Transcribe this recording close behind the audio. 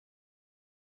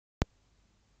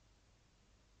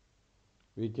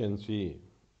we can see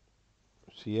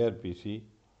CRPC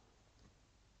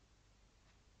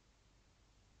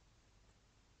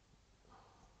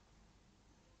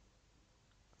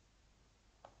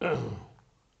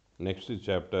next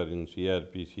chapter in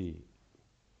CRPC,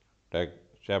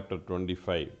 chapter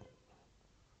 25,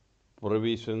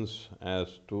 provisions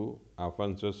as to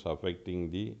offences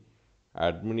affecting the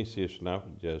administration of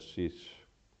justice.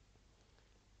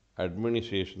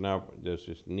 Administration of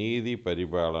justice, நீதி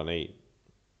பரிபாலனை.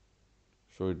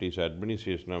 So it is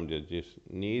administration of justice,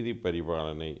 நீதி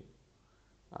பரிபாலனை.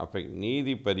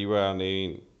 நீதி பரிபாலனை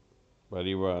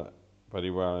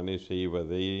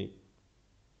செய்வதை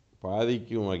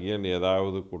பாதிக்கும் வகையில்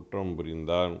ஏதாவது குற்றம்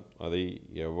புரிந்தால் அதை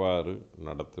எவ்வாறு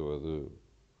நடத்துவது?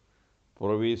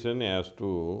 Provision as to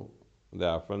the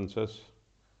offences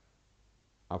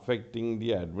affecting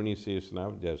the administration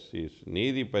of justice.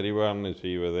 நீதி பரிபாலனை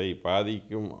செய்வதை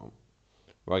பாதிக்கும்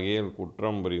வகையில்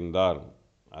குற்றம் புரிந்தால்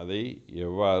அதை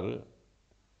எவ்வாறு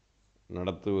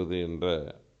நடத்துவது என்ற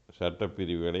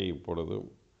சட்டப்பிரிவுகளை இப்பொழுது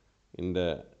இந்த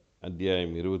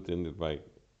அத்தியாயம் 25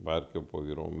 பார்க்க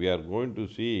போகிறோம். We are going to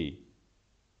see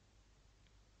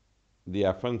the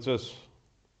offences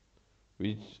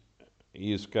which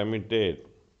is committed,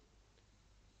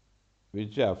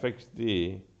 which affects the,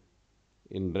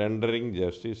 in rendering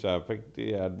justice, affect the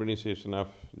administration of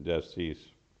justice.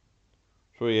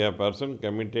 So a person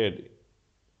committed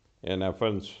an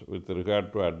offense with regard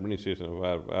to administration,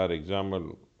 for example,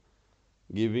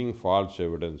 giving false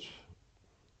evidence.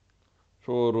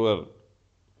 So ஒருவர்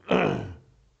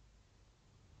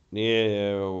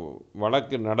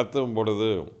வழக்கு நடத்தும் பொழுது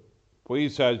பொய்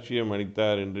சாட்சியம்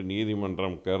அளித்தார் என்று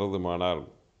நீதிமன்றம் கருதுமானால்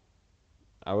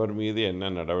அவர் மீது என்ன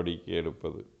நடவடிக்கை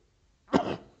எடுப்பது?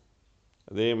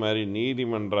 அதே மாதிரி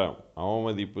நீதிமன்றம்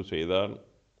அவமதிப்பு செய்தால்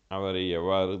அவரை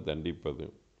எவ்வாறு தண்டிப்பது?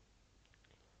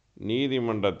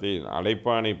 நீதிமன்றத்தில்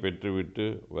அழைப்பாணை பெற்றுவிட்டு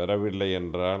வரவில்லை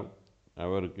என்றால்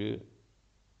அவருக்கு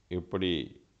எப்படி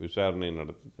விசாரணை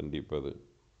நடத்தி தண்டிப்பது?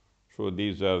 So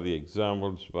these are the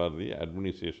examples for the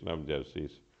administration of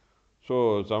justice. So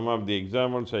some of the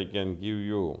examples I can give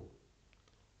you.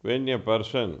 When a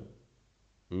person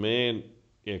made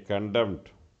a contempt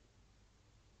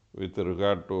with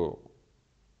regard to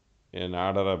an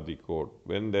order of the court,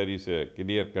 when there is a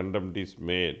clear contempt is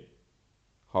made,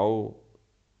 how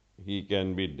he can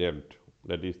be dealt?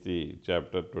 That is the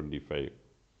chapter 25.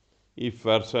 If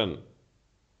person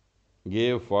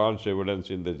gave false evidence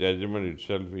in the judgment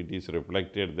itself, it is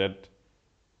reflected that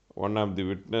one of the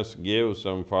witness gave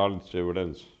some false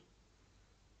evidence.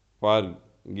 For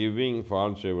giving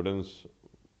false evidence,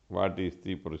 what is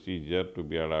the procedure to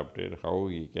be adopted? How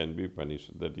he can be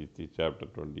punished? That is the chapter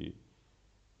 25.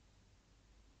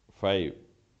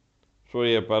 So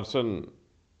a person,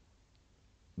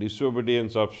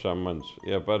 disobedience of summons.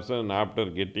 A person after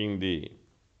getting the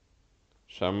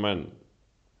summon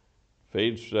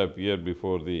fails to appear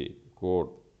before the court.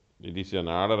 It is an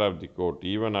order of the court.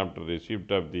 Even after receipt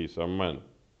of the summon,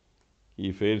 he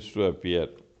fails to appear.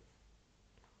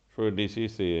 So this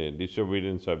is a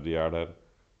disobedience of the order.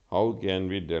 How can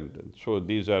we dealt? So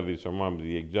these are some of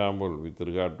the examples with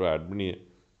regard to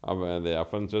the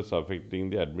offences affecting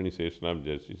the administration of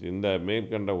justice. இந்த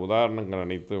மேற்கண்ட உதாரணங்கள்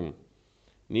அனைத்தும்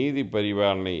நீதி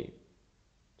பரிபாலனை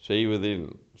செய்வதில்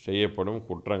செய்யப்படும்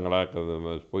குற்றங்களாக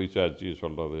பொய் சாட்சி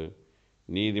சொல்கிறது,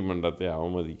 நீதிமன்றத்தை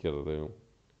அவமதிக்கிறது,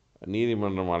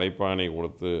 நீதிமன்றம் அழைப்பாணை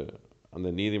கொடுத்து அந்த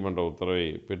நீதிமன்ற உத்தரவை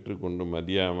பெற்றுக்கொண்டு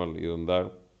மதியாமல் இருந்தால்,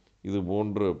 இது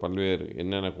போன்று பல்வேறு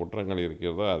என்னென்ன குற்றங்கள்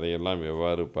இருக்கிறதோ அதையெல்லாம்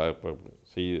எவ்வாறு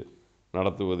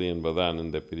நடத்துவது என்பதுதான்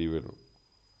இந்த பிரிவில்.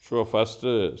 So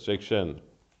first section,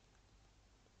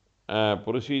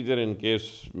 procedure in case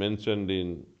mentioned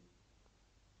in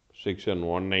section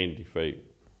 195.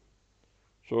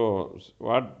 So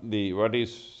what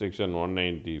is section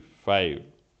 195?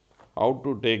 How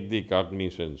to take the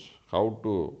cognizance? How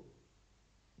to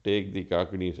take the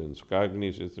cognizance?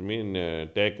 Cognizance mean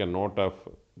take a note of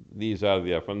these are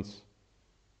the offense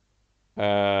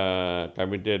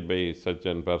committed by such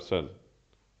a person.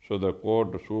 So the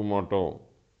court suo motu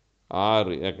or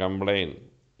a complaint,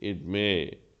 it may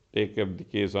take up the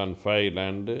case on file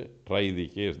and try the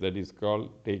case. That is called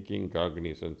taking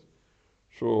cognizance.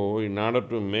 So in order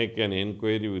to make an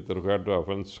inquiry with regard to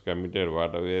offense committed,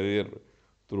 whether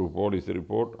through police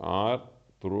report or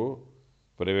through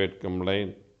private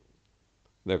complaint,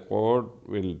 the court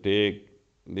will take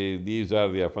these are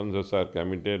the offenses are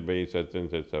committed by such and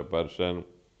such a person,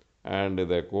 and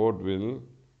the court will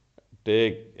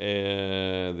take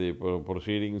the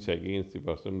proceedings against the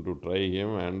person to try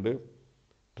him, and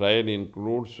trial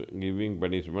includes giving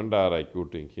punishment or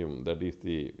acquitting him. That is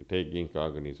the taking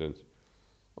cognizance.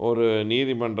 ஒரு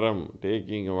நீதிமன்றம்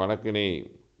வழக்கினை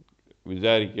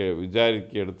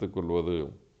விசாரிக்க எடுத்துக்கொள்வது,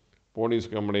 police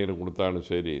complaint கொடுத்தாலும்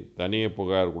சரி, தனியே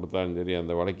புகார் கொடுத்தாலும் சரி,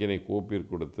 அந்த வழக்கினை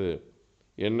கோப்பிற்கு கொடுத்து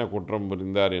என்ன குற்றம்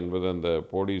புரிந்தார் என்பது அந்த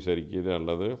போலீஸ் அறிக்கையில்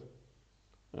அல்லது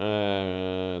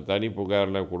தனி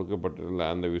புகாரில் கொடுக்கப்பட்டுள்ள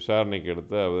அந்த விசாரணைக்கு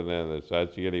எடுத்து அதில் அந்த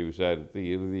சாட்சிகளை விசாரித்து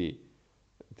இறுதி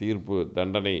தீர்ப்பு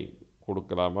தண்டனை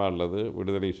கொடுக்கலாமா அல்லது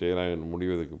விடுதலை செய்யலாம் என்று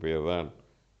முடிவதற்கு பெயர் தான்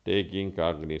டேக்கிங்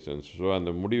காக்னிசன்ஸ். ஸோ அந்த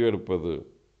முடிவெடுப்பது,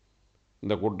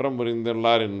 இந்த குற்றம்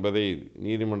புரிந்துள்ளார் என்பதை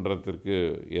நீதிமன்றத்திற்கு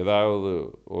ஏதாவது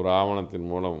ஒரு ஆவணத்தின்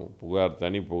மூலம்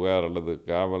தனி புகார் அல்லது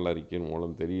காவல் அறிக்கையின்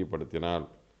மூலம் தெரியப்படுத்தினால்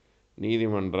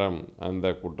நீதிமன்றம் அந்த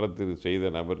குற்றத்தில் செய்த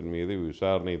நபரின் மீது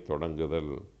விசாரணை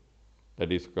தொடங்குதல்.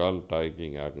 That is called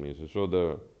taking cognizance. So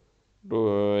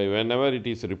whenever it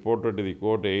is reported to the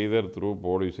court either through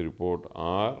police report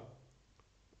or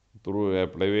through a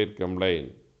private complaint,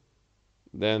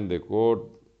 then the court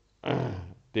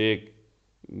take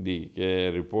the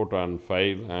report on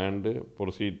file and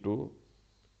proceed to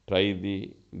try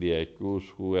the accused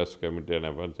who has committed an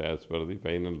offence as per the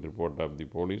final report of the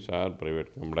police or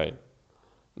private complaint.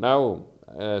 Now,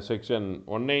 section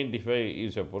 195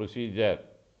 is a procedure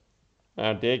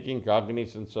taking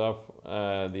cognizance of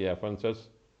the offences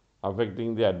affecting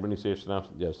the administration of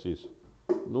justice.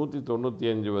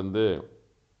 195 வந்து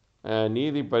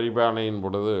நீதி பரிபாலனையின்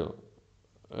பொழுது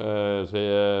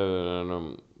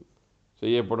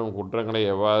செய்யப்படும் குற்றங்களை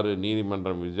எவ்வாறு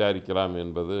நீதிமன்றம் விசாரிக்கலாம்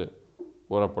என்பது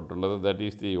கூறப்பட்டுள்ளது. That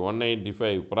is the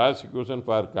 195 prosecution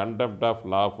for contempt of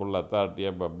lawful authority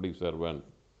of public servant.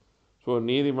 So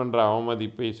நீதிமன்ற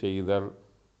அவமதிப்பை செய்தல்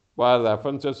for the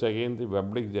offences against the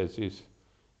public justice,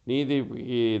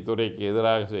 நீதித்துறைக்கு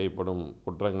எதிராக செய்யப்படும்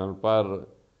குற்றங்கள். For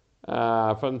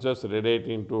offences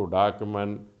relating to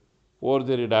document,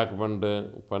 forgery document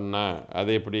பண்ணால்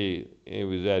அதை எப்படி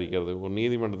விசாரிக்கிறது, ஒரு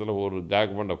நீதிமன்றத்தில் ஒரு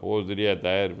டாக்குமெண்ட்டை ஃபோர்ஜரியாக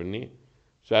தயார் பண்ணி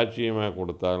சாட்சியமாக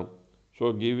கொடுத்தால். So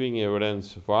giving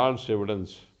evidence, falls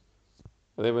evidence,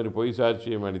 அதே மாதிரி பொய்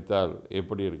சாட்சியம் அளித்தால்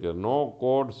எப்படி இருக்குது. No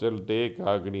court shell take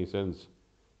cognisance,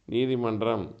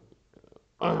 நீதிமன்றம்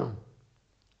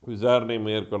விசாரணை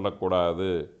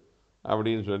மேற்கொள்ளக்கூடாது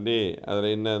அப்படின்னு சொல்லி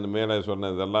அதில் என்ன அந்த மேலே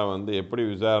சொன்னதெல்லாம் வந்து எப்படி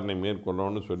விசாரணை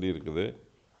மேற்கொள்ளணும்னு சொல்லியிருக்குது.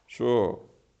 ஸோ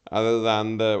அதுதான்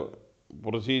அந்த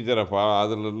ப்ரொசீஜரை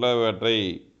அதில் உள்ளவற்றை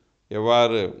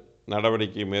எவ்வாறு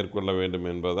நடவடிக்கை மேற்கொள்ள வேண்டும்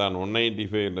என்பதுதான்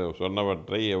 195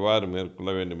 சொன்னவற்றை எவ்வாறு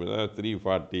மேற்கொள்ள வேண்டும் என்பது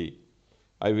 340.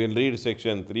 I will read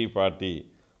section 340.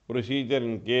 Procedure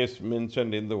in case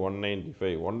mentioned in the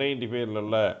 195. 195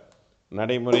 உள்ள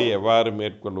நடைமுறை எவ்வாறு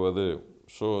மேற்கொள்வது.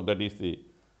 So that is the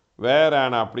where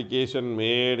an application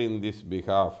made in this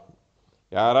behalf,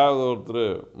 யாராவது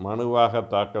ஒருத்தர் மனுவாக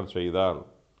தாக்கல் செய்தால்,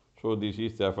 so this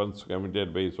is the offense committed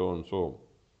by so and so,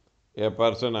 a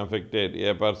person affected,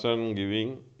 a person giving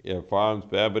a false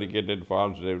fabricated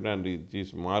false evidence and it is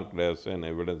marked as an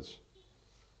evidence,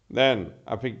 then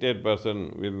affected person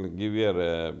will give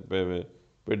a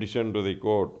petition to the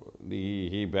court.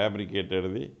 He fabricated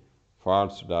the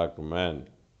false document.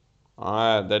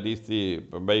 That is the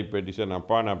by petition.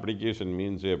 Upon application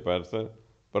means a person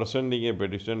presenting a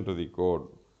petition to the court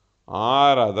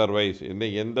or otherwise, இந்த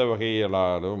எந்த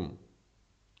வகையிலாலும்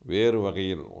வேறு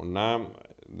வகையில் நாம்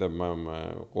இந்த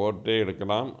கோர்ட்டே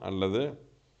எடுக்கலாம் அல்லது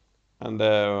அந்த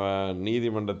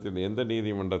நீதிமன்றத்தில், எந்த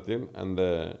நீதிமன்றத்தில் அந்த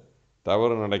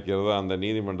தவறு நடக்கிறதோ அந்த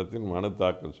நீதிமன்றத்தில் மனு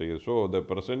தாக்கல் செய்யும். So the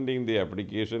presenting the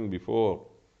application before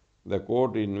the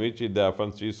court in which the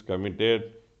offence is committed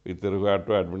with regard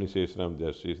to administration of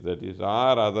justice, that is,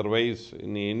 or otherwise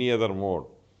in any other mode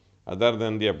other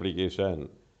than the application,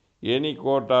 any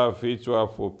court of which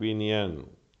of opinion,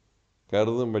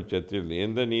 கருதும் பட்சத்தில்,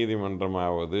 எந்த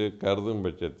நீதிமன்றமாவது கருதும்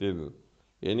பட்சத்தில்,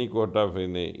 any court of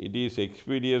it is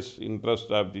எக்ஸ்பீடியஸ்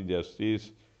interest of the justice,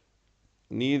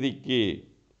 நீதிக்கு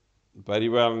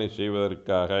பரிபாலனை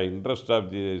செய்வதற்காக, interest of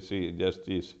the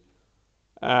justice,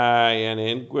 an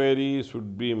enquiry should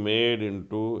be made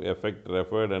into effect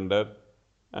referred under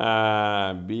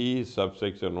B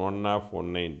subsection 1 of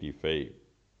 195.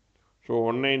 So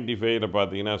 195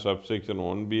 பார்த்தீங்கன்னா subsection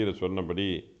 1B சொன்னபடி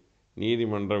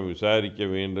நீதிமன்றம் விசாரிக்க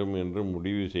வேண்டும் என்று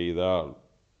முடிவு செய்தால்,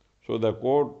 so the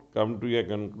court come to a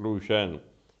conclusion,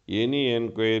 any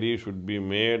enquiry should be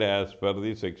made as per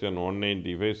the section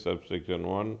 195 subsection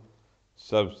 1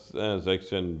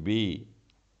 subsection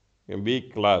B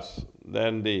class,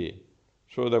 then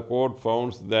so the court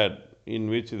founds that in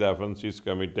which the offence is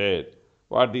committed,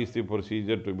 what is the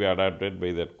procedure to be adopted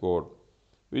by that court,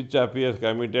 which appears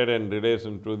committed in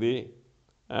relation to the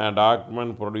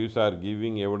document produced or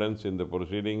giving evidence in the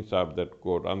proceedings of that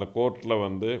court. அந்த கோர்ட்டில்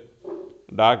வந்து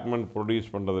document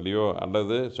produce பண்ணுறதுலையோ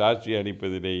அல்லது சாட்சி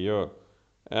அளிப்பதிலேயோ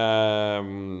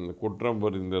குற்றம்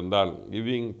புரிந்திருந்தால்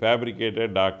giving fabricated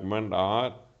document or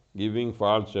giving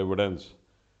false evidence.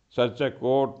 Such a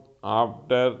court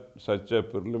after such a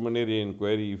preliminary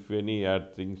inquiry, if any, had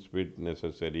things fit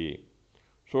necessary.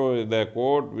 So the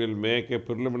court will make a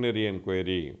preliminary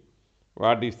inquiry.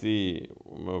 What is the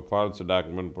false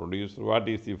document produced? What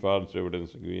is the false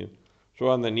evidence given? So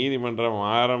அந்த நீதிமன்றம்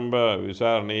ஆரம்ப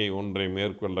விசாரணையை ஒன்றை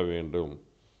மேற்கொள்ள வேண்டும்.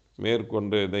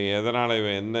 மேற்கொண்டு இதை எதனால்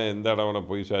எந்த அளவில்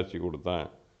பொய் சாட்சி கொடுத்தான்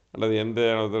அல்லது எந்த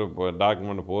அளவில் இப்போ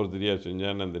டாக்குமெண்ட் ஃபோர்ஜரியாக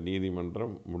செஞ்சான்னு அந்த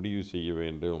நீதிமன்றம் முடிவு செய்ய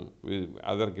வேண்டும்.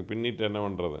 அதற்கு பின்னிட்டு என்ன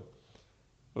பண்ணுறது?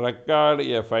 Record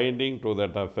a finding to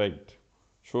that affect.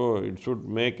 So it should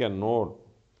make a note.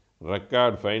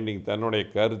 Record finding, தன்னுடைய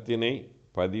கருத்தினை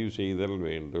பதிவு செய்தல்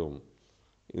வேண்டும்.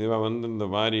 இவன் இந்த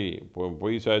மாதிரி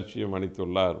பொய் சாட்சியம்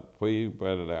அளித்துள்ளார், பொய்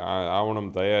ஆவணம்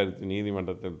தயாரித்து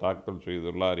நீதிமன்றத்தில் தாக்கல்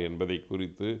செய்துள்ளார் என்பதை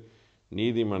குறித்து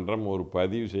நீதிமன்றம் ஒரு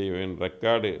பதிவு செய்ய வேண்டும்.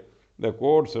 Record, the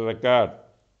courts record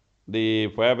the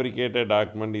fabricated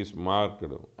document is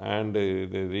marked and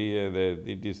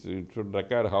it should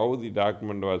record how the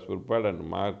document was prepared and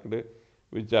marked,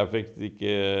 which affects the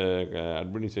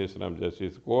administration of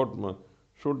justice. Court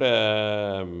should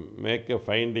make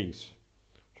findings.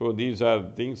 So these are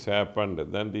things happened.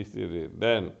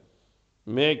 Then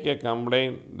make a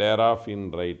complaint thereof in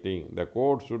writing. The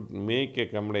court should make a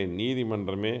complaint.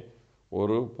 நீதிமன்றமே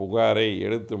ஒரு புகாரை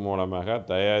எழுத்து மூலமாக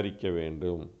தயாரிக்க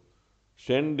வேண்டும்.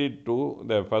 Send it to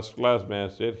the first class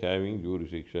magistrate having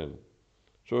jurisdiction.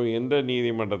 So எந்த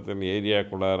நீதிமன்றத்தின்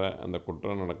ஏரியாக்குள்ளார அந்த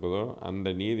குற்றம் நடக்குதோ அந்த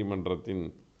நீதிமன்றத்தின்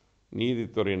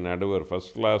நீதித்துறை நடுவர்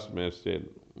ஃபஸ்ட் கிளாஸ் மேஜிஸ்ட்ரேட்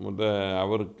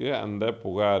அவருக்கு அந்த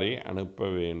புகாரை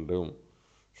அனுப்ப வேண்டும்.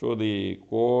 So the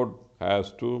court has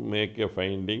to make a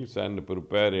findings and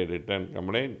prepare a written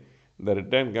complaint. The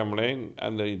written complaint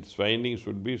and its findings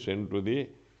should be sent to the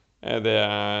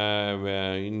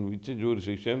in which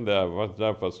jurisdiction the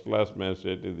first class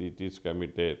magistrate it is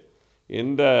committed.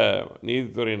 எந்த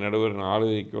நீதித்துறை நடுவரின்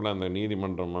ஆளுகைக்குள் அந்த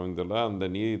நீதிமன்றம் அமைந்துள்ள அந்த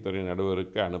நீதித்துறை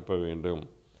நடுவருக்கு அனுப்ப வேண்டும்.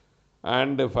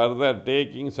 And further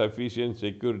taking sufficient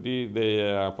security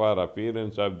for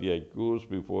appearance of the accused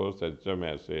before such a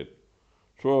magistrate.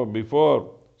 So before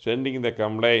sending the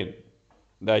complaint,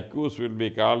 the accused will be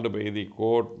called by the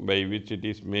court by which it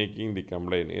is making the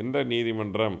complaint. எந்த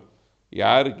நீதிமன்றம்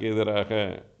யாருக்கு எதிராக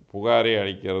புகாரை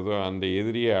அளிக்கிறதோ அந்த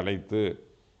எதிரியை அழைத்து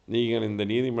நீங்கள் இந்த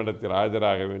நீதிமன்றத்தில்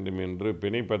ஆஜராக வேண்டும் என்று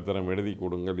பிணைப்பத்திரம் எழுதி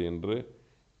கொடுங்கள் என்று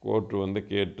கோர்ட்டு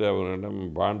கேட்டு அவரிடம்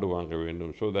பாண்டு வாங்க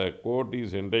வேண்டும். So the court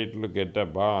is entitle to get a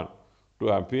bond to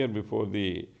appear before the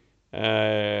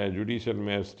judicial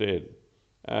magistrate.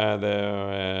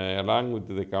 Along with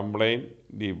the complaint,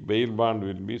 the bail bond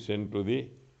will be sent to the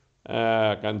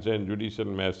concerned judicial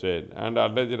magistrate. And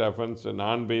alleged offence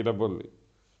non-bailable.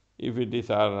 If it is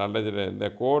alleged,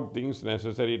 the court thinks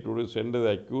necessary to send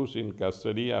the accused in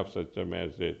custody of such a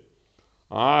magistrate.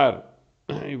 Or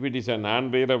if it is a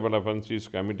non-bailable offence is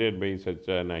committed by such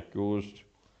an accused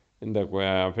in the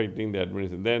affecting the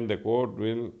administration, then the court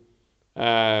will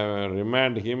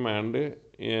remand him and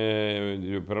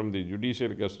from the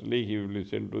judicial custody he will be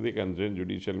sent to the concerned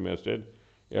judicial magistrate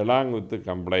along with the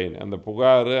complaint. அந்த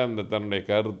புகார் அந்த தன்னுடைய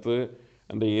கருத்து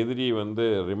அந்த எதிரியை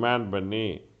remand பண்ணி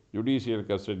judicial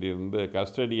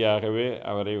கஸ்டடியாகவே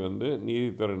அவரை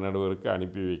நீதித்துறை நடுவருக்கு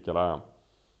அனுப்பி வைக்கலாம்.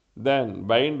 Then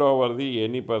bind over the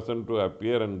any person to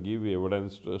appear and give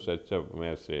evidence to such a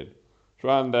magistrate. So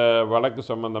அந்த வழக்கு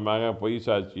சம்பந்தமாக பொய்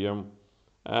சாட்சியம்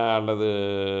அல்லது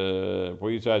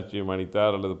பொய் சாட்சியம்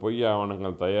அளித்தார் அல்லது பொய்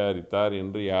ஆவணங்கள் தயாரித்தார்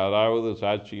என்று யாராவது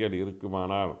சாட்சிகள்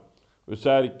இருக்குமானால்,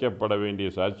 விசாரிக்கப்பட வேண்டிய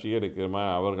சாட்சிகள் இருக்குமா,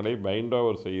 அவர்களை பைண்ட்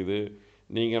ஓவர் செய்து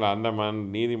நீங்கள் அந்த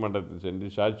நீதிமன்றத்தில் சென்று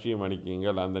சாட்சியம்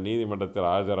அளிக்குங்கள், அந்த நீதிமன்றத்தில்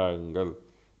ஆஜராகுங்கள்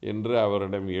என்று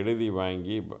அவரிடம் எழுதி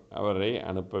வாங்கி அவரை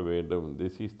அனுப்ப வேண்டும்.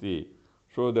 This is the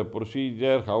the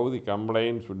procedure how the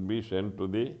complaint should be sent to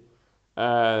the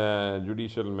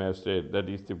judicial magistrate. That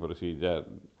is the procedure.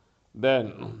 Then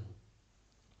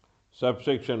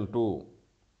subsection 2,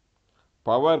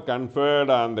 power conferred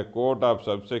on the court of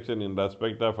subsection in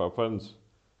respect of offence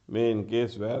may in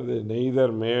case where they neither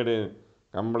made a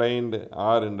complaint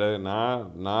or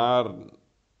nor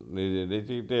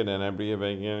rejected an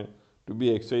application to be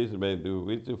exercised by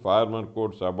which former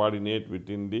court subordinate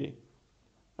within the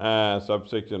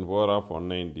subsection 4 of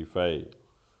 195.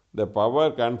 The power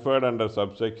conferred under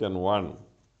subsection 1,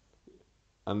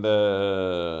 அந்த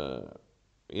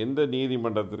எந்த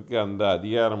நீதிமன்றத்திற்கு அந்த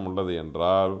அதிகாரம் உள்ளது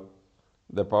என்றால்,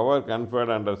 the power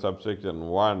conferred under subsection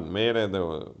 1 மேலே இந்த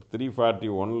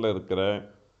 341 இருக்கிற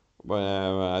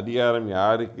அதிகாரம்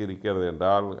யாருக்கு இருக்கிறது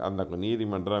என்றால், அந்த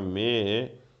நீதிமன்றம் மே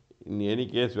in any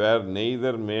case where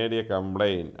neither made a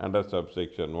complaint under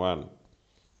subsection 1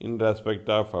 in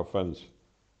respect of offence.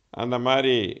 அந்த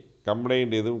மாதிரி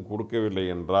கம்ப்ளைண்ட் எதுவும் கொடுக்கவில்லை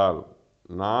என்றால்,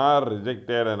 நார்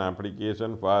rejected an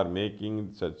application for making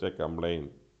such a complaint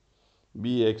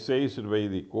be exercised by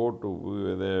the court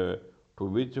to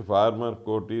which former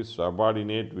court is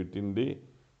subordinate within the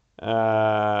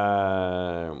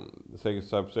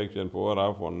subsection 4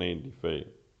 of 195.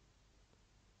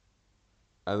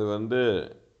 அது வந்து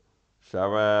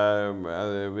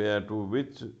to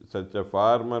which such a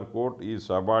former court is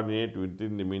subordinate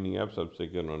within the meaning of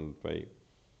subsection 115.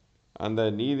 அந்த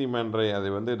நீதிமன்றை அதை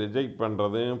வந்து reject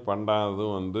பண்ணுறதும்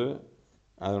பண்ணாததும் வந்து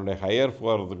அதனுடைய higher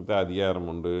போகிறதுக்கு தான் அதிகாரம்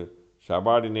உண்டு.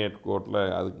 சபார்டினேட் கோர்ட்டில்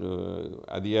அதுக்கு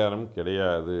அதிகாரம்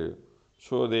கிடையாது.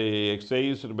 So they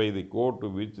எக்ஸைஸ்டு by the court to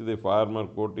which the farmer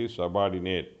court is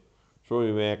subordinate. So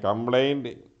complaint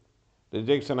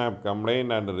rejection of complaint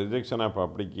and rejection of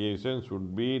application should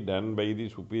be done by the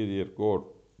superior court.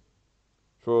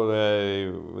 So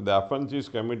the offense is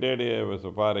committed,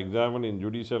 for example, in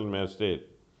judicial magistrate.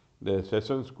 The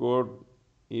sessions court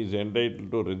is entitled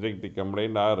to reject the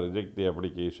complaint or reject the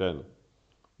application.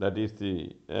 That is the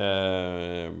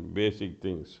basic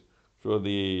things. So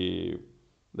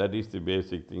that is the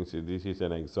basic things. This is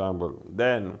an example.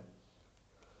 Then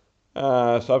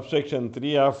subsection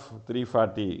 3 of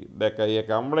 340, a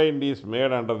complaint is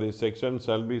made under this section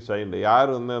shall be signed. யார்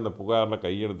வந்து அந்த புகாரில்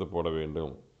கையெழுத்து போட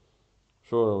வேண்டும்?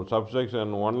 So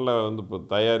subsection 1ல் வந்து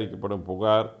தயாரிக்கப்படும்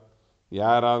புகார்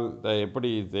யாரால்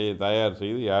எப்படி தயார்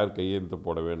செய்து யார் கையெழுத்து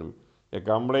போட வேண்டும்? A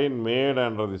complaint made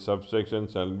under the subsection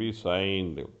shall be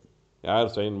signed.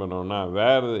 யார் சைன் பண்ணோன்னா,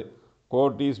 வேர்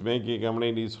court is making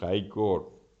complaint is high court.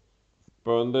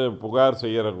 இப்போ வந்து புகார்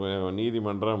செய்கிற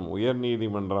நீதிமன்றம் உயர்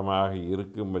நீதிமன்றமாக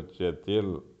இருக்கும்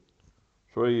பட்சத்தில்,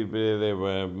 ஸோ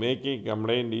இப்போ making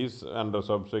complaint is under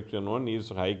subsection 1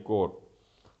 is high court.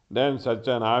 Then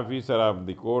such an officer of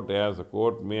the court as a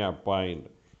court May appoint.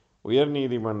 உயர்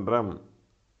நீதிமன்றம்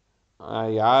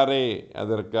யாரை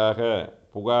அதற்காக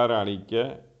புகார் அளிக்க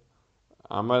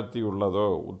அமர்த்தியுள்ளதோ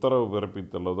உத்தரவு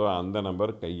பிறப்பித்துள்ளதோ அந்த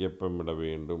நபர் கையொப்பமிட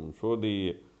வேண்டும். So the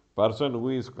person who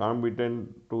is competent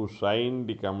to sign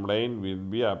the complaint will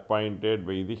be appointed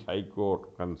by the high court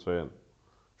concerned.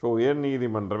 So உயர்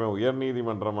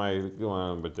நீதிமன்றமாக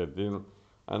இருக்கும் பட்சத்தில்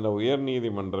அந்த உயர்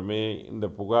நீதிமன்றமே இந்த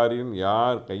புகாரில்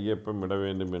யார் கையொப்பமிட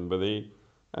வேண்டும் என்பதை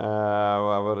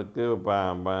அவருக்கு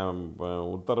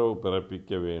உத்தரவு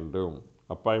பிறப்பிக்க வேண்டும்,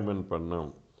 அப்பாயின்மெண்ட்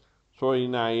பண்ணும். So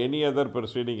in any other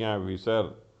proceeding officer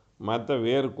மற்ற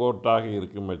வேறு கோர்ட்டாக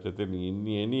இருக்கும் பட்சத்தில்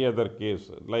any other case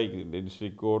like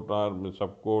district court R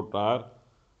sub court R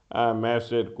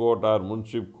magistrate court R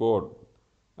முன்சிப் court,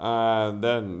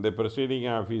 தென் தி ப்ரொசீடிங்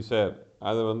ஆஃபீஸர்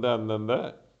அது வந்து அந்தந்த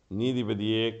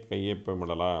நீதிபதியே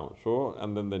கையொப்பமிடலாம். ஸோ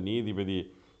அந்தந்த நீதிபதி,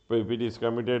 இப்போ if it is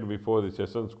committed before the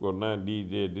sessions கோர்ட்னா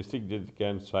district judge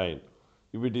can sign.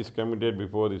 If it is committed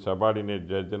before the subordinate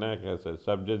judge,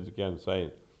 sub-judge can sign.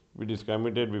 If it is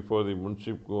committed before the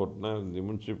municip court, the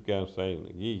municip can sign.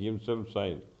 He himself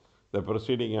sign. The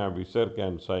proceeding officer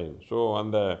can sign. So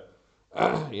அந்த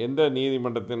எந்த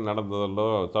நீதிமன்றத்தில் நடந்ததோ,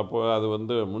 அது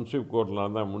வந்து முன்சிப் கோர்ட்டில்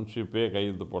இருந்தால் முன்சிப்பே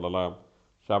கையெழுத்து போடலாம்,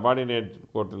 சபார்டினேட்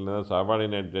கோர்ட்டில் இருந்தால்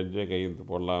சபார்டினேட் ஜட்ஜே கையெழுத்து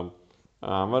போடலாம்,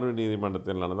 அமர்வு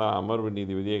நீதிமன்றத்தில் நடந்தால் அமர்வு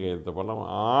நீதிபதியே கையெழுத்து போடலாம்,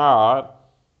 R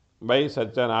by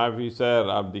such an officer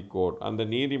of the court. அந்த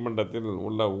நீதிமன்றத்தில்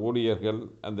உள்ள ஊழியர்கள்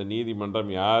அந்த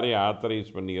நீதிமன்றம் யாரை ஆத்தரைஸ்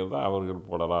பண்ணுகிறதோ அவர்கள்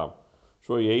போடலாம்.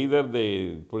 So either the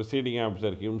proceeding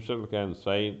officer himself can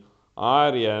sign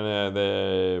R the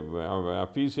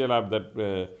official of that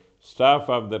staff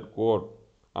of that court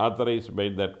authorise by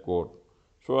that court.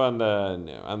 So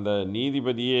அந்த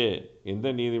நீதிபதியே எந்த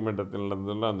நீதிமன்றத்தில்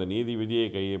நடந்தாலும் அந்த நீதிபதியே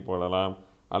கையை போடலாம்,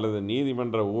 அல்லது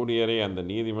நீதிமன்ற ஊழியரை அந்த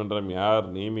நீதிமன்றம் யார்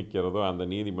நியமிக்கிறதோ அந்த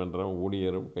நீதிமன்றம்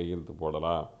ஊழியரும் கையெழுத்து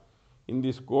போடலாம். In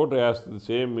this court has the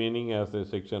same meaning as the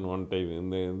section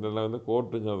 195. இதில் வந்து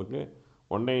கோர்ட்டுங்கிறதுக்கு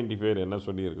 195 என்ன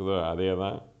சொல்லியிருக்குதோ அதே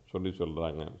தான்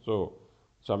சொல்கிறாங்க. So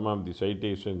some of the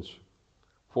citations.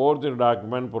 Forged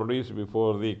document produce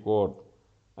before the court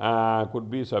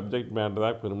could be subject matter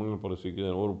of criminal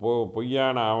procedure. ஒரு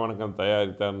பொய்யான ஆவணக்கம்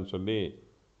தயாரித்தார்னு சொல்லி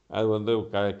அது வந்து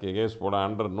கேஸ் போட.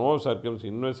 Under no சர்க்கம்ஸ்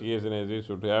investigation agency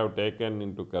should have taken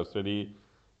into custody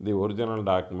the original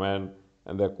document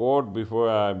and the court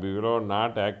below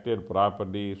not acted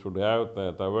properly should have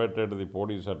thwarted the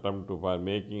police attempt for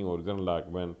making original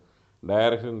document.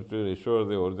 Directions to restore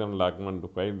the original document to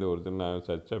file the original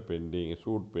such a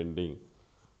suit pending.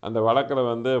 அந்த வழக்கில்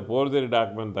வந்து forgery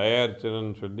document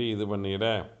தயாரிச்சுன்னு சொல்லி இது பண்ணிட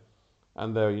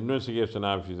அந்த investigation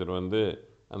officer வந்து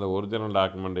அந்த original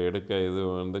டாக்குமெண்ட்டை எடுக்க இது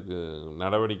வந்து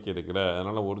நடவடிக்கை எடுக்கல,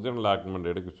 அதனால் ஒரிஜினல் டாக்குமெண்ட்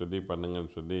எடுக்க சொல்லி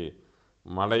பண்ணுங்கன்னு சொல்லி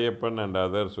Malayappan and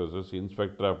other sources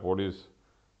inspector of police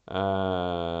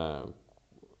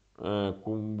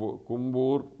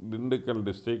Dindigul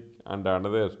district, and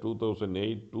another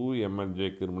 2008 2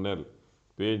 MLJ criminal,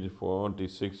 page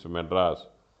 46, Madras.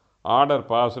 Order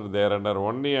passed thereunder.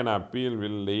 Only an appeal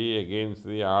will lay against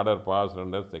the order passed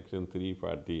under section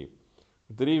 340.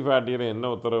 340 என்ன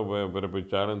உத்தரவு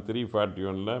பிறப்பித்தாலும்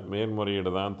 341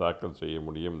 மேல்முறையீடு தான் தாக்கல் செய்ய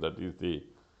முடியும். That is the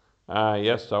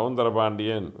S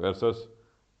Soundarapandian versus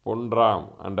Ponram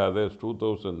and others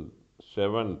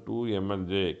 2007 2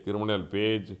 MLJ criminal,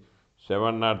 page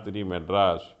 703,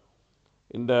 Madras.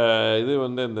 இந்த இது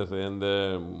வந்து இந்த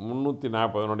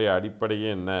 340 அடிப்படையே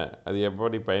என்ன, அது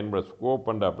எப்படி பயன்பட, scope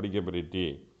and applicability.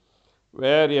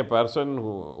 Where a person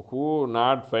who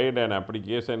not filed an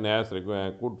application has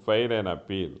good file an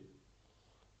appeal.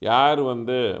 யார்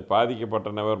வந்து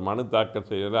பாதிக்கப்பட்ட நபர் மனு தாக்கல்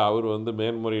செய்கிறது அவர் வந்து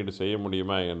மேல்முறையீடு செய்ய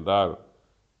முடியுமா என்றால்,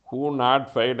 who not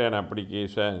filed an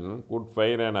application good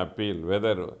file an appeal.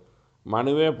 Weather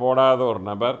மனுவே போடாத ஒரு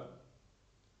நபர்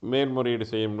மேல்முறையீடு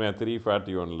செய்ய முடியும்.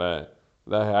 341.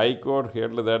 The High Court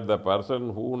held that the person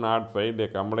who not filed a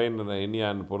complaint in any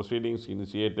proceedings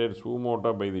initiated suo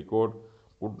motu by the court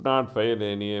would not file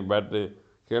any but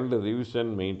held revision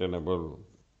maintainable.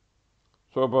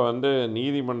 So இப்போ வந்து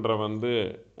நீதிமன்றம் வந்து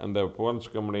அந்த ஃபால்ஸ்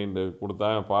கம்ப்ளைண்ட் கொடுத்தா,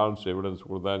 falls evidence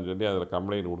கொடுத்தான்னு சொல்லி அதில்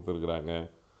complaint கொடுத்துருக்குறாங்க.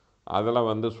 அதில்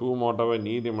வந்து சூமோட்டோவை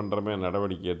நீதிமன்றமே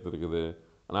நடவடிக்கை எடுத்துருக்குது.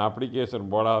 ஆனால்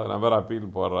அப்ளிகேஷன் போடாத நபர் அப்பீல்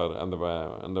போடுறாரு.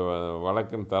 அந்த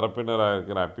வழக்கின் தரப்பினராக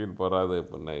இருக்கிற அப்பீல் போடுறாது,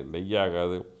 இப்போ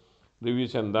லெய்யாகாது,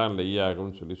 ரிவிஷன் தான்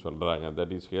லெய்யாகும்னு சொல்லி சொல்கிறாங்க.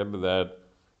 தட் இஸ் ஹெல்ட் தட்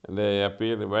இந்த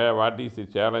appeal what is the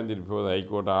challenge before the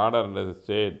high court order and the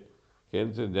state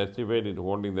hence justified it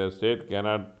holding the state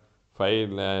cannot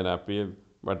file an appeal,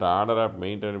 but order of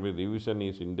maintainable revision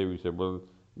is indivisible.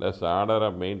 Thus order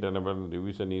of maintainable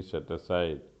revision is set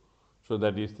aside. So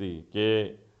that is the K.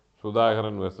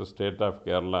 Sudhakaran versus State of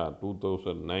Kerala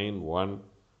 2009 1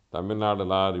 Tamil Nadu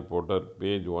Law Reporter,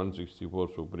 page 164,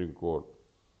 Supreme Court.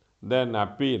 Then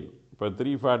appeal. இப்போ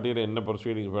 340 என்ன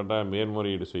proceedings பண்ணால்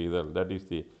மேல்முறையீடு செய்தல். That is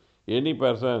the any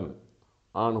person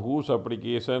on who's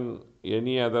application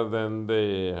any other then the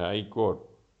high court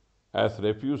has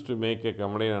refused to make a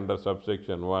complaint under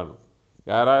subsection 1.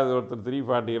 யாராவது ஒருத்தர்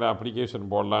 340 application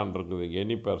போடலான் இருக்குது,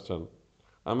 any person.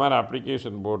 அது மாதிரி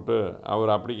அப்ளிகேஷன் போட்டு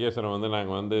அவர் அப்ளிகேஷனை வந்து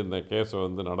நாங்கள் வந்து இந்த கேஸை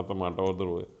வந்து நடத்த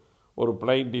மாட்டோம், ஒரு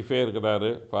பிளைண்டிஃபே இருக்கிறாரு.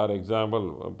 ஃபார் எக்ஸாம்பிள்,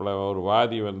 ஒரு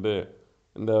வாதி வந்து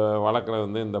இந்த வழக்கில்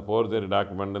வந்து இந்த ஃபோர்ஜரி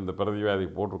டாக்குமெண்ட் இந்த பிரதிவாதி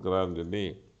போட்டிருக்கிறாருன்னு சொல்லி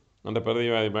அந்த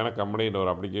பிரதிவாதி மேலே கம்ப்ளைண்ட்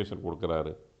ஒரு அப்ளிகேஷன்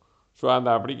கொடுக்குறாரு. ஸோ அந்த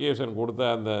அப்ளிகேஷன் கொடுத்த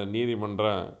அந்த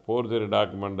நீதிமன்றம் ஃபோர்ஜரி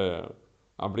டாக்குமெண்ட்டு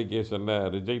அப்ளிகேஷனில்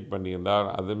ரிஜெக்ட் பண்ணியிருந்தால்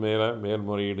அது மேலே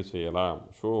மேல்முறையீடு செய்யலாம்.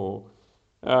 So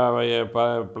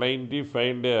plaintiff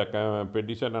filed a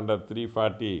petition under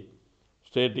 340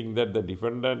 stating that the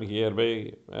defendant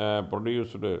hereby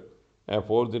produced a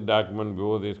forged document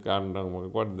before this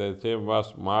court. The same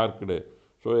was marked.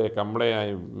 So a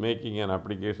complaint making an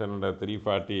application under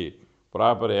 340,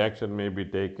 proper action may be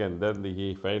taken. Then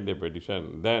he filed a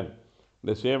petition. Then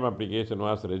the same application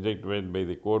was rejected by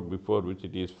the court before which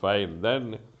it is filed.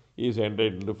 Then he is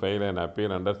entitled to file an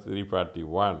appeal under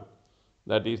 341.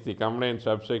 That is the complaint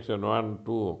subsection 1,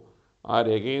 2, or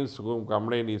against whom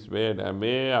complaint is made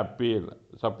may appeal.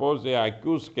 Suppose the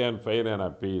accused can file an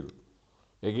appeal,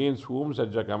 against whom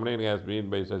such a complaint has been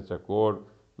by such a court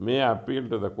may appeal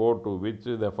to the court to which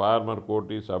the former court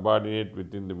is subordinate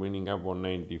within the meaning of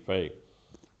 195.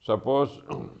 Suppose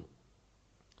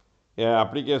a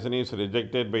application is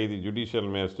rejected by the judicial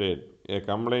magistrate, a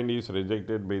complaint is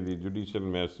rejected by the judicial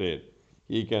magistrate,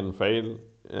 he can file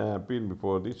appeal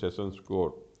before the sessions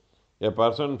court. A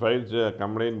person files a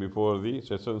complaint before the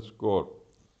sessions court.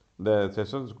 The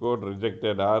sessions court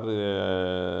rejected or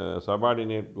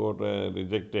subordinate court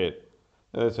rejected.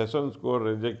 Sessions court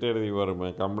rejected your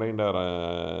complaint or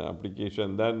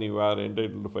application, then you are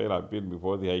entitled to file appeal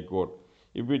before the high court.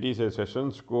 If it is a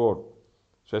sessions court,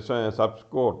 subs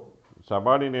court,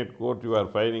 subordinate court, you are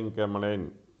filing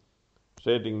complaint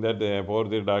stating that the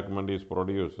forgery document is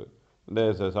produced.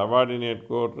 There is a subordinate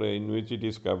court in which it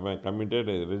is committed,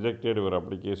 rejected your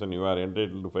application, you are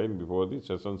entitled to file before the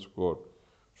sessions court.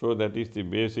 So that is the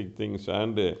basic things.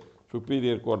 And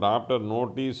superior court, after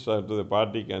notice to the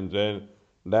party concerned,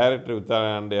 director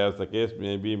and as the case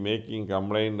may be making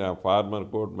complaint, former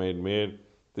court might made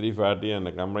 340 and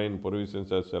the complaint provisions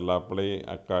shall apply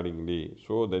accordingly.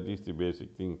 So that is the basic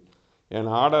thing. An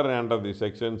order under the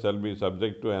section shall be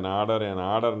subject to an order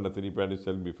under 340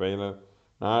 shall be final,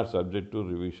 not subject to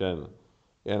revision.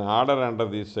 An order under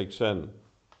this section,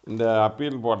 இந்த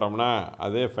appeal போட்டோம்னா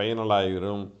அதே final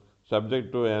ஆகிரும்.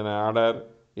 Subject to an order,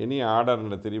 any order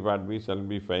under 340 shall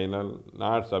be final,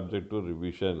 not subject to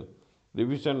revision.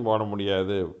 Revision போட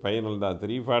முடியாது, final தான்.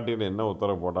 340 என்ன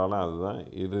உத்தரவு போட்டாலும் அதுதான்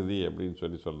இறுதி அப்படின்னு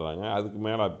சொல்கிறாங்க. அதுக்கு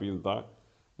மேலே அப்பீல் தான்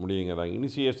முடியுங்கிறாங்க.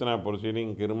 Initiation of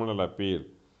proceeding criminal appeal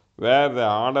where the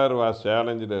order was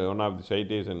challenge one of the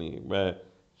citation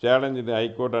challenged the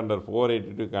High Court under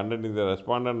 482 contending the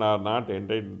respondent are not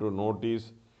entitled to notice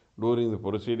during the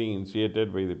proceeding initiated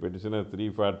by the petitioner.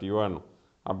 341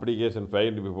 application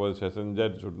filed before the session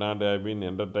judge should not have been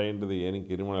entertained the any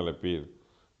criminal appeal.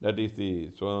 That is the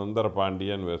Sundar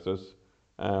Pandian versus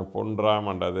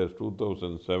Ponram and others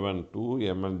 2007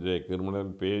 2 MLJ criminal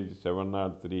page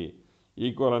 703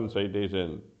 equivalent citation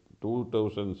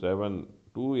 2007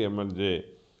 2 MLJ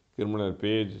criminal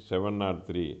page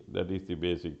 703. That is the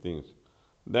basic things.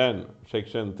 Then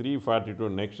section 342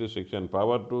 next section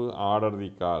power to order the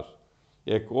cause.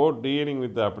 A court dealing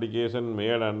with the application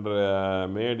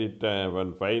made it when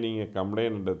filing a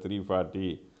complaint under 340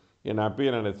 in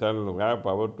appeal and shall have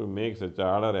power to make such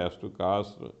order as to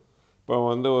cause. இப்போ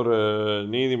ஒரு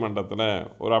நீதிமன்றத்தில்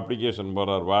ஒரு application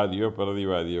போடுறார், வாதியோ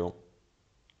பிரதிவாதியோ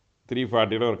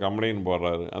 340 ஒரு complaint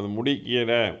போடுறாரு. அது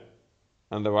முடிக்கையில்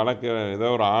அந்த வழக்கு ஏதோ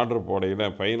ஒரு ஆர்டர்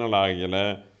போடையில் ஃபைனல் ஆகலை,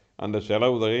 அந்த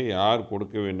செலவு தொகை யார்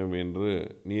கொடுக்க வேண்டும் என்று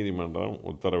நீதிமன்றம்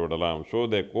உத்தரவிடலாம். So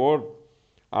the court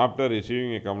after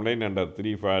receiving a complaint under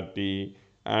 340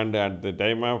 and at the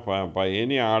time of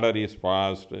any order is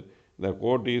past the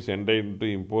court is entitled to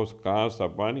impose cost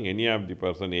upon any of the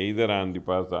person either on the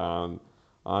person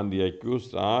on the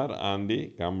accused R on the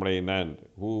complainant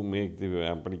who make the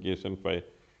application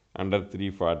under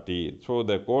 340. So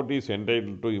the court is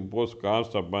entitled to impose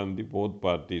cost upon the both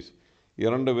parties.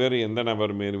 இரண்டு பேர் எந்த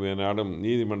நபர் மீது வேணாலும்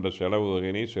நீதிமன்ற செலவு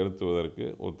தொகையினை செலுத்துவதற்கு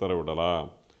உத்தரவிடலாம்.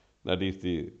 That is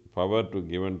the power to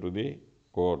given to the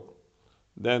court.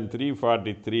 Then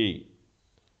 343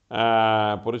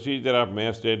 procedure of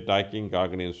magistrate taking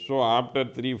cognizance. So after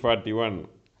 341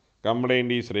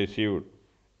 complaint is received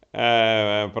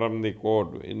from the court.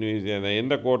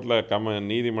 எந்த கோர்ட்டில்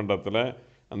நீதிமன்றத்தில்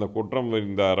அந்த குற்றம்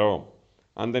புரிந்தாரோ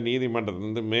அந்த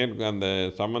நீதிமன்றத்திலிருந்து அந்த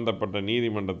சம்பந்தப்பட்ட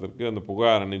நீதிமன்றத்திற்கு அந்த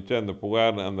புகார் அனுப்பிச்சு அந்த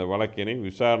புகார் அந்த வழக்கினை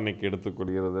விசாரணைக்கு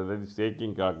எடுத்துக்கொள்கிறது. That is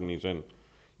taking cognition.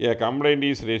 A complaint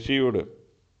is received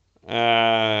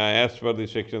as per the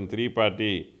section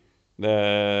 340 the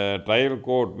trial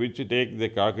court which take the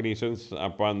cognitions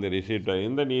upon the receipt.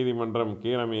 எந்த நீதிமன்றம்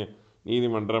கீழமை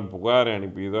நீதிமன்றம் புகாரை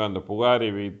அனுப்பியதோ அந்த புகாரை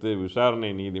வைத்து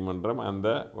விசாரணை நீதிமன்றம் அந்த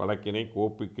வழக்கினை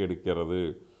கோப்பிக்கு எடுக்கிறது.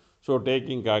 ஸோ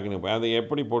டேக்கிங் காக்னிஷன் அதை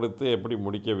எப்படி பொறுத்து எப்படி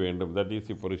முடிக்க வேண்டும். That is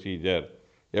the procedure.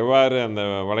 எவ்வாறு அந்த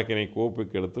வழக்கினை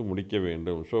கோப்புக்கு எடுத்து முடிக்க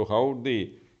வேண்டும். So how the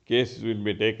case will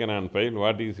be taken on file,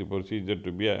 what is the procedure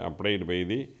to be applied by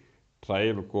the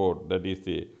trial court. That is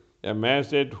the a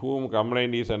magistrate whom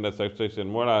complaint is under subsection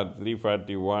 1 or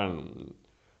 341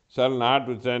 shall not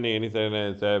withstand any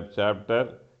chapter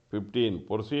 15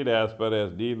 proceed as per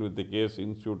as deal with the case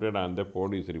instituted on the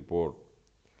police report.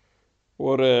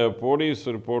 ஒரு police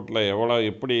ரிப்போர்ட்டில்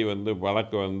எப்படி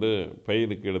வழக்கு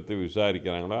ஃபைலுக்கு எடுத்து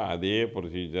விசாரிக்கிறாங்களோ அதே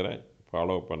ப்ரொசீஜரை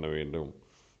follow பண்ண வேண்டும்.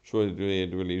 So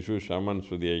it will issue summons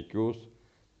to the accused,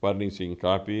 furnishing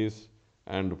copies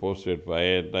and posted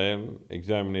fire trial,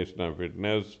 examination of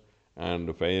witness and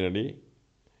finally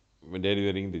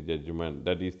delivering the judgment.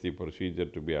 That is the procedure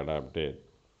to be adopted.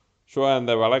 So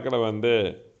அந்த வழக்கில்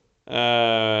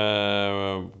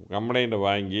கம்ப்ளைண்ட்டை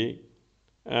வாங்கி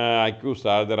accuse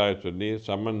ஆஜராக சொல்லி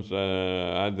summons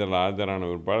ஆஜரான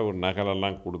பிற்பாடு ஒரு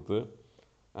நகலெல்லாம் கொடுத்து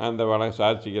அந்த வழக்கு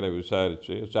சாட்சிகளை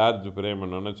விசாரித்து சார்ஜ் ஃப்ரேம்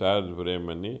பண்ணோன்னா சார்ஜ் ஃப்ரேம்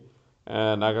பண்ணி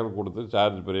நகல் கொடுத்து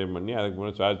சார்ஜ் ஃப்ரேம் பண்ணி அதுக்கு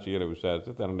முன்னாடி சாட்சிகளை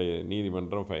விசாரித்து தன்னுடைய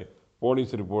நீதிமன்றம்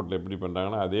போலீஸ் ரிப்போர்ட்டில் எப்படி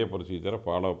பண்ணுறாங்கன்னா அதே ப்ரொசீஜரை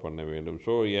ஃபாலோ பண்ண வேண்டும்.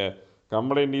 So a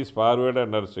complaint is forward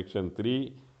under section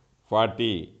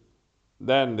 340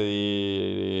 then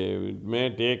it may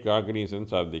take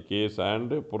cognizance of the case and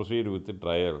proceed with the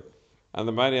trial.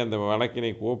 அந்த மாதிரி அந்த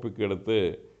வழக்கினை கோப்புக்கு எடுத்து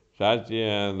சாட்சி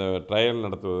அந்த ட்ரையல்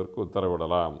நடத்துவதற்கு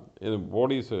உத்தரவிடலாம். இது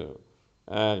போலீஸு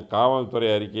காவல்துறை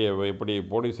அறிக்கையை எப்படி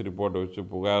போலீஸ் ரிப்போர்ட்டை வச்சு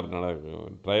புகார்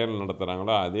ட்ரையல்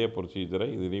நடத்துகிறாங்களோ அதே ப்ரொசீஜரை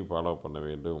இதுலேயும் ஃபாலோ பண்ண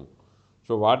வேண்டும்.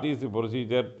 So what is the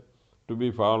procedure to be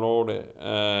followed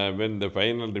when the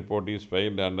final report is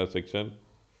filed under section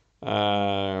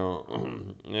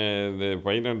the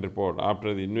final report after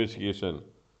the investigation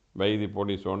by the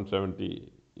police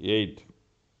 178.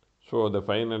 So the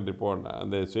final report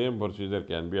and the same procedure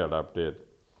can be adopted.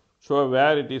 So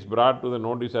where it is brought to the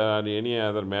notice or any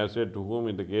other magistrate to whom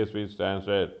the case is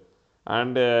transferred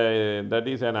and that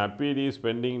is an appeal is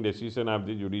pending decision of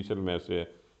the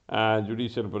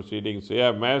judicial proceedings.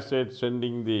 A magistrate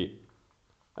sending the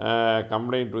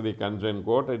complaint to the concerned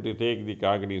court to take the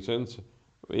cognizance.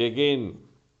 Again,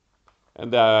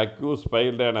 the accused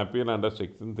filed an appeal under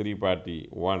section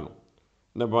 341.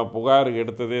 இந்த புகார்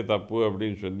எடுத்ததே தப்பு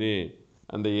அப்படின்னு சொல்லி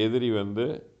அந்த எதிரி வந்து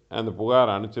அந்த புகார்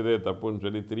அனுப்பிச்சதே தப்புன்னு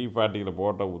சொல்லி 340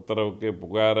 போட்ட உத்தரவுக்கு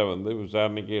புகாரை வந்து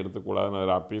விசாரணைக்கு எடுத்துக்கூடாதுன்னு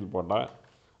ஒரு அப்பீல் போட்டால்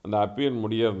அந்த அப்பீல்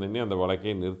முடியறதுன்னு அந்த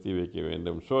வழக்கை நிறுத்தி வைக்க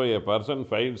வேண்டும். So a person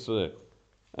files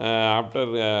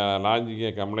after launching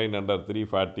A complaint under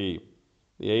 340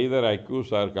 either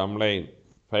accuse R complaint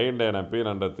filed an appeal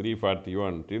under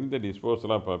 341 till the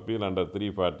disposal of appeal under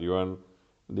 341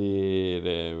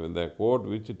 the court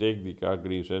which take the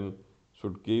cognizance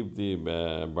should keep the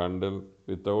bundle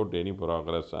without any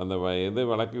progress. அந்த எது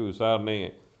வழக்கு விசாரணை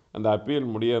அந்த appeal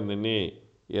முடியறதுன்னே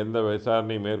எந்த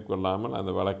விசாரணை மேற்கொள்ளாமல்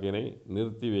அந்த வழக்கினை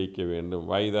நிறுத்தி வைக்க வேண்டும்,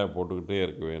 வாய்தா போட்டுக்கிட்டே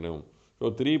இருக்க வேண்டும். ஸோ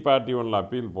 341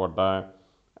 அப்பீல் போட்டால்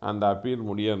அந்த அப்பீல்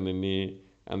முடியறதுன்னே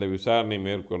அந்த விசாரணை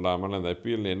மேற்கொள்ளாமல் அந்த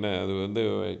அப்பீல் என்ன அது வந்து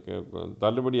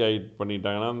தள்ளுபடி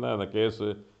பண்ணிட்டாங்கன்னா அந்த கேஸு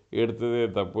எடுத்ததே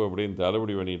தப்பு அப்படின்னு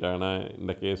தள்ளுபடி பண்ணிட்டாங்கன்னா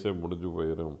இந்த கேஸே முடிஞ்சு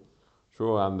போயிடும். ஸோ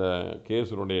அந்த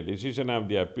கேஸினுடைய decision of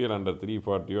the appeal under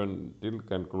 341 till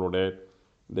concluded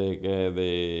the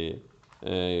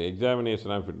examination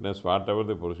of fitness whatever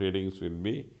the proceedings will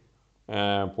be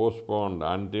postponed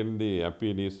until the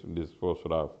appeal is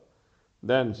disposed of.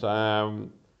 Then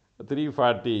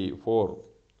 344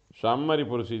 summary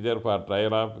procedure for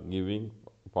trial of giving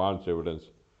false evidence.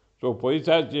 So பொய்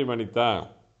சாட்சியம் அளித்தா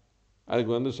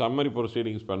அதுக்கு வந்து summary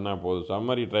proceedings பண்ணால் போதும்,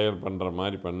 summary trial பண்ணுற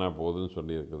மாதிரி பண்ணால் போதுன்னு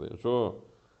சொல்லியிருக்குது. So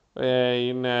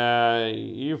in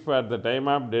if at the time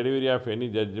of delivery of any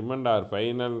judgement R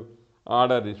final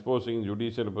order disposing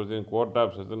judicial proceeding court of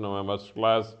session first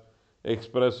class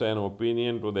express an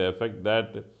opinion to the effect that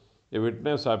a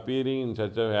witness appearing in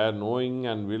such a way knowing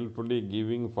and willfully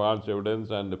giving false evidence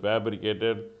and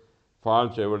fabricated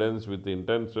false evidence with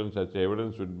intention such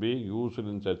evidence should be used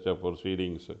in such a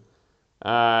proceedings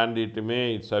and it may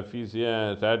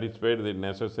satisfy the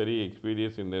necessary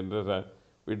expedience in the interest of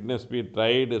witness be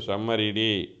tried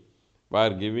summarily for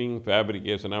giving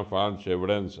fabrication of false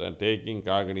evidence and taking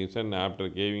cognizance after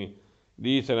giving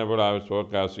reasonable hours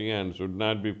forecasting and should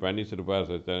not be punished for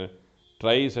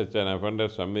try such an offender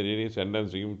summarily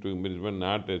sentencing him to imprisonment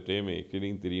not a term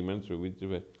exceeding 3 months which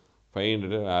find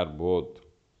are both.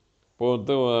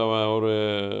 இப்போ ஒரு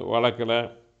வழக்கில்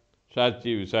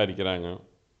சாட்சி விசாரிக்கிறாங்க,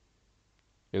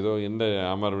 ஏதோ எந்த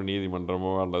அமர்வு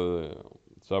நீதிமன்றமோ அல்லது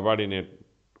subordinate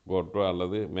கோர்ட்டோ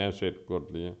அல்லது மேஜிஸ்ட்ரேட்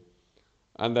கோர்ட்லேயும்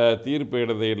அந்த தீர்ப்பு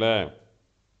இடத்தையில்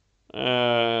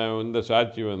இந்த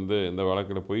சாட்சி வந்து இந்த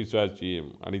வழக்கில் பொய் சாட்சியம்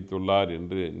அளித்துள்ளார்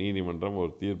என்று நீதிமன்றம்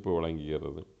ஒரு தீர்ப்பு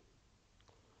வழங்குகிறது.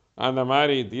 அந்த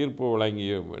மாதிரி தீர்ப்பு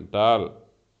வழங்கிவிட்டால்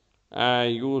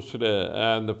யூஸ்டு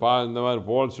இந்த மாதிரி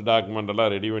ஃபால்ஸ்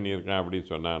டாக்குமெண்டெல்லாம் ரெடி பண்ணியிருக்கேன்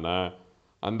அப்படின்னு சொன்னான்னா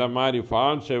அந்த மாதிரி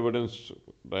ஃபால்ஸ் எவிடன்ஸ்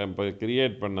இப்போ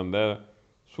கிரியேட் பண்ண அந்த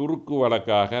சுருக்கு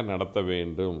வழக்காக நடத்த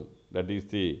வேண்டும். That is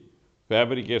the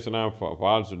fabrication of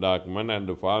false document and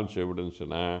false evidence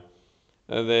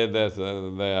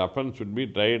the offense should be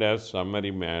tried as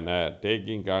summary manner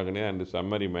taking cognizance and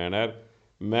summary manner.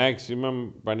 Maximum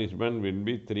punishment will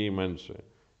be 3 months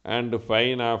and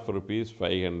fine of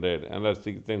 ₹500 under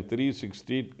section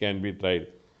 360 can be tried.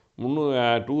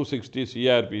 260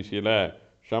 CRPCயில்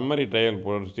summary trial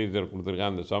procedure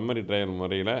கொடுத்துருக்காங்க. அந்த summary trial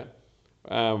முறையில்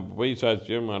பொய்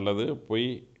சாட்சியம் அல்லது பொய்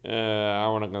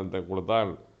ஆவணத்தை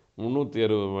கொடுத்தால்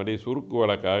 360 படி சுருக்கு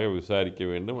வழக்காக விசாரிக்க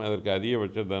வேண்டும். அதற்கு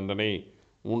அதிகபட்ச தண்டனை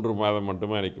 3 மாதம்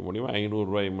மட்டுமே அளிக்க முடியும்,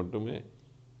 ₹500 மட்டுமே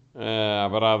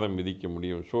அபராதம் விதிக்க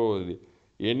முடியும். So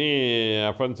any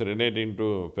offence relating to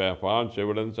falls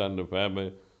evidence and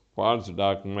falls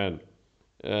document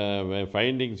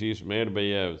findings is made by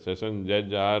a session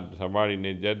judge R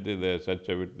subordinate judge such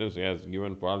a witness has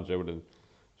given falls evidence.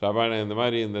 இந்த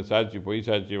மாதிரி இந்த சாட்சி பொய்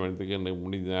சாட்சி வழக்கு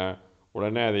முடிந்தால்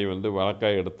உடனே அதை வந்து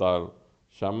வழக்காக எடுத்தால்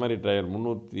சம்மரி ட்ரையல்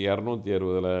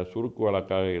 260 சுருக்கு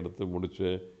வழக்காக எடுத்து முடித்து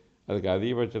அதுக்கு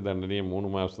அதிகபட்ச தண்டனையை 3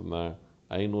 மாதம்தான்,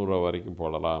 ₹500 வரைக்கும்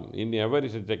போடலாம். இன் every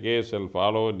such case shall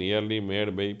follow nearly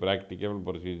made by practical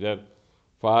procedure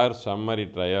for summary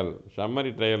trial.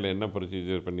 Summary trial என்ன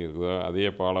ப்ரொசீஜர் பண்ணியிருக்குதோ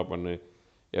அதையே ஃபாலோ பண்ணு.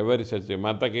 எவரி சச்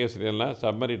மற்ற கேஸ்லாம்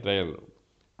சம்மரி ட்ரையல்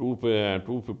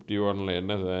 251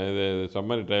 என்ன இது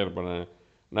சம்மரி ட்ரையல் பண்ண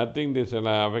nothing this will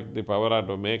affect the power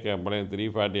to make a complaint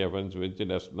 340 offense which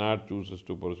does not chooses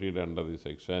to proceed under the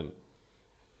section.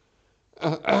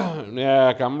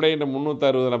 Complaint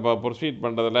 360 proceed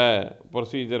பண்ணுறதில்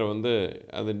ப்ரொசீஜரை வந்து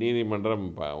அது நீதிமன்றம்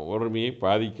உரிமையை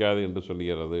பாதிக்காது என்று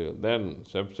சொல்கிறது. தென்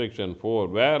subsection 4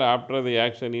 where after the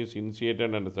action is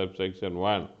initiated under subsection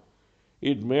 1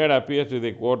 it made appear to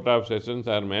the court of sessions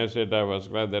or magistrate of first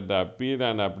class that the appeal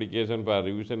and application for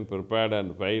revision prepared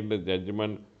and filed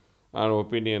judgment on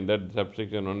opinion that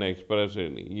subsection 1 expressed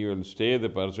he will stay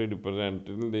the pursuit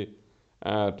until the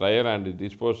trial and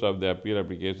dispose of the appeal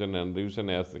application and revision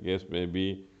as the case may be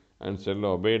and shall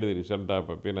obey the result of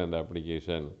appeal and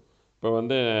application. இப்போ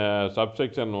வந்து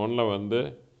subsection ஒன்னில் வந்து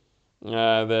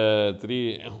the three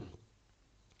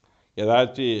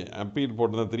ஏதாச்சும் appeal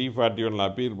போட்டிருந்தா 341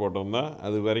 appeal போட்டிருந்தா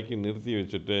அது வரைக்கும் நிறுத்தி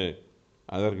வச்சுட்டு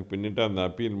அதற்கு பின்னிட்டு அந்த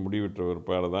அப்பீல் முடிவிட்ட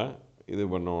பிற்பாடு தான் இது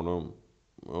பண்ணணும்,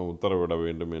 உத்தரவிட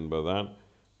வேண்டும் என்பதுதான்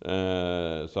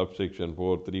subsection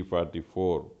 4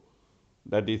 344.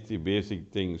 That is the basic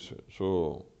things. So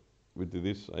with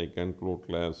this I conclude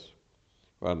class.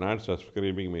 If you are not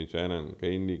subscribing my channel,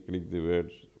 kindly click the word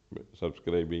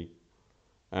subscribing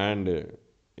and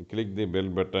click the bell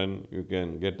button. You can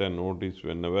get a notice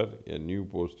whenever a new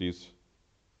post is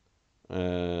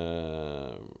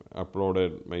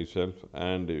uploaded myself.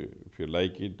 And if you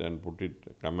like it and put it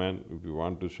comment. If you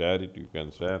want to share it, you can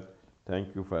share. Thank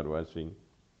you for watching.